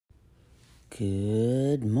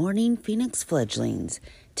Good morning, Phoenix fledglings.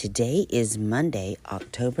 Today is Monday,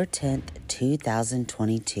 October 10th,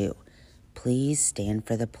 2022. Please stand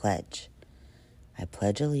for the pledge. I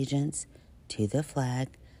pledge allegiance to the flag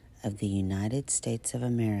of the United States of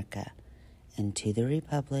America and to the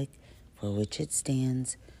republic for which it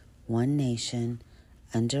stands, one nation,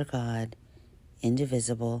 under God,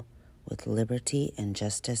 indivisible, with liberty and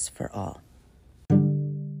justice for all.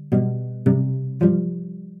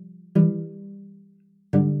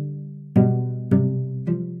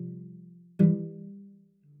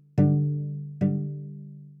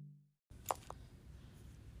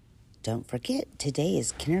 Don't forget, today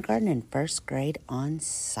is kindergarten and first grade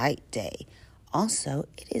on-site day. Also,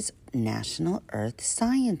 it is National Earth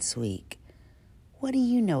Science Week. What do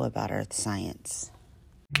you know about Earth science?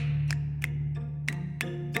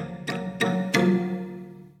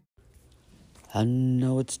 And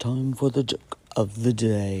now it's time for the joke of the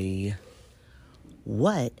day.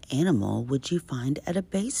 What animal would you find at a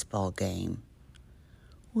baseball game?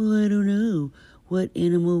 Well, I don't know. What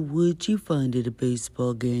animal would you find at a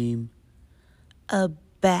baseball game? A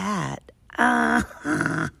bat.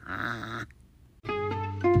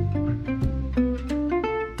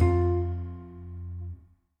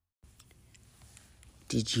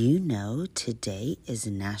 Did you know today is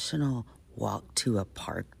National Walk to a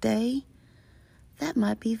Park Day? That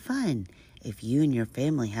might be fun. If you and your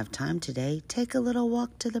family have time today, take a little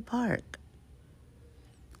walk to the park.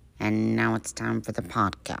 And now it's time for the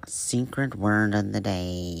podcast, Secret Word of the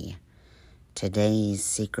Day. Today's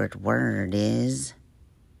secret word is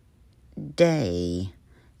day.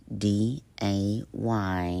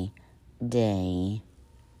 D-A-Y. Day.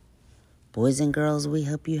 Boys and girls, we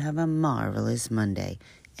hope you have a marvelous Monday,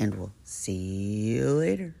 and we'll see you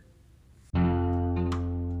later.